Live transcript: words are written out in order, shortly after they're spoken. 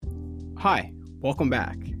Hi, welcome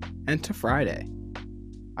back, and to Friday.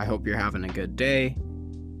 I hope you're having a good day,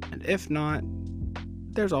 and if not,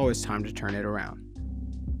 there's always time to turn it around.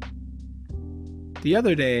 The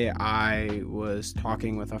other day, I was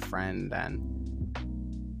talking with a friend and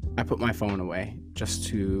I put my phone away just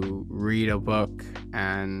to read a book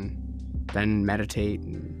and then meditate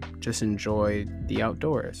and just enjoy the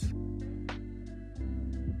outdoors.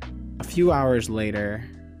 A few hours later,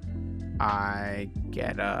 I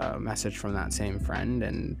get a message from that same friend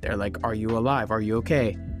and they're like, "Are you alive? Are you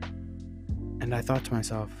okay?" And I thought to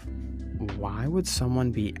myself, why would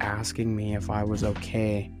someone be asking me if I was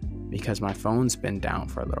okay because my phone's been down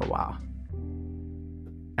for a little while?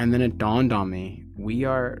 And then it dawned on me, we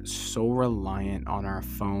are so reliant on our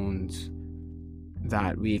phones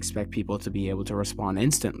that we expect people to be able to respond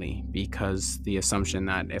instantly because the assumption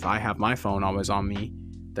that if I have my phone always on me,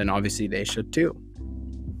 then obviously they should too.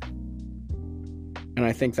 And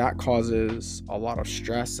I think that causes a lot of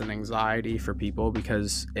stress and anxiety for people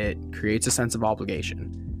because it creates a sense of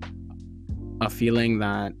obligation, a feeling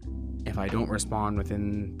that if I don't respond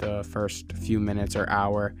within the first few minutes or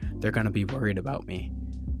hour, they're going to be worried about me.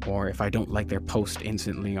 Or if I don't like their post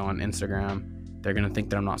instantly on Instagram, they're going to think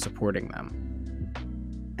that I'm not supporting them.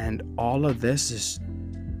 And all of this is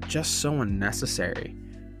just so unnecessary.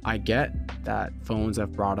 I get that phones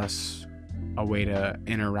have brought us a way to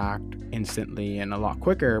interact instantly and a lot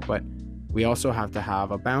quicker, but we also have to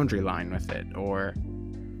have a boundary line with it or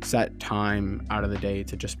set time out of the day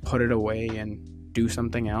to just put it away and do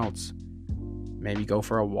something else. Maybe go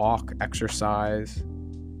for a walk, exercise,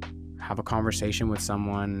 have a conversation with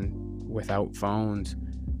someone without phones,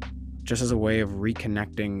 just as a way of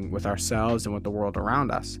reconnecting with ourselves and with the world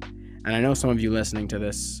around us. And I know some of you listening to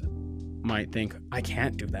this might think, I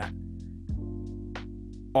can't do that.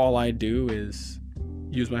 All I do is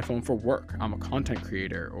use my phone for work. I'm a content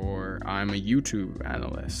creator, or I'm a YouTube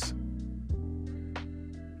analyst,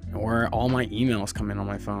 or all my emails come in on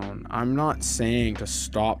my phone. I'm not saying to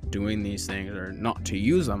stop doing these things or not to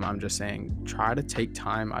use them. I'm just saying try to take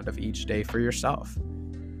time out of each day for yourself.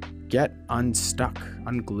 Get unstuck,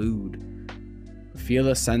 unglued. Feel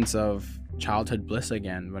a sense of childhood bliss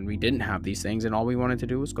again when we didn't have these things and all we wanted to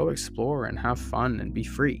do was go explore and have fun and be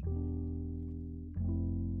free.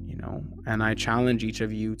 And I challenge each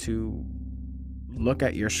of you to look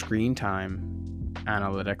at your screen time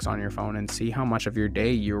analytics on your phone and see how much of your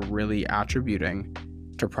day you're really attributing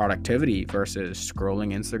to productivity versus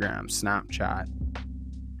scrolling Instagram, Snapchat,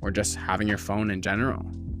 or just having your phone in general.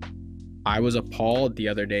 I was appalled the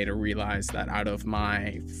other day to realize that out of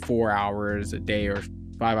my 4 hours a day or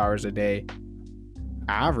 5 hours a day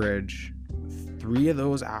average, 3 of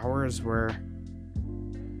those hours were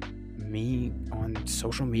me on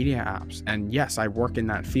social media apps. And yes, I work in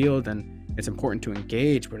that field and it's important to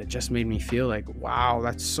engage, but it just made me feel like, wow,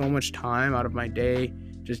 that's so much time out of my day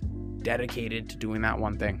just dedicated to doing that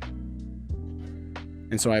one thing.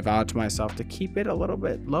 And so I vowed to myself to keep it a little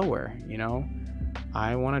bit lower.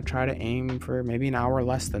 I want to try to aim for maybe an hour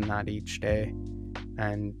less than that each day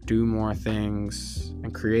and do more things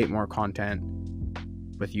and create more content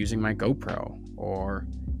with using my GoPro or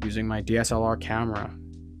using my DSLR camera,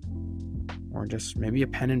 or just maybe a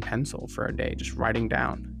pen and pencil for a day, just writing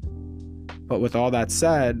down. But with all that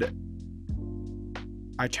said,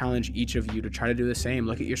 I challenge each of you to try to do the same.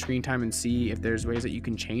 Look at your screen time and see if there's ways that you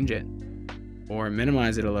can change it or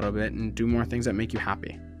minimize it a little bit and do more things that make you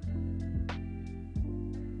happy.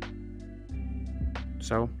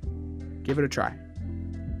 So give it a try.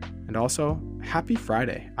 And also, happy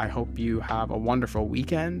Friday. I hope you have a wonderful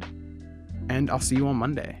weekend, and I'll see you on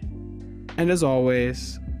Monday. And as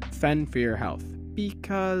always, fend for your health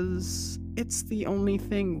because it's the only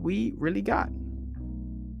thing we really got.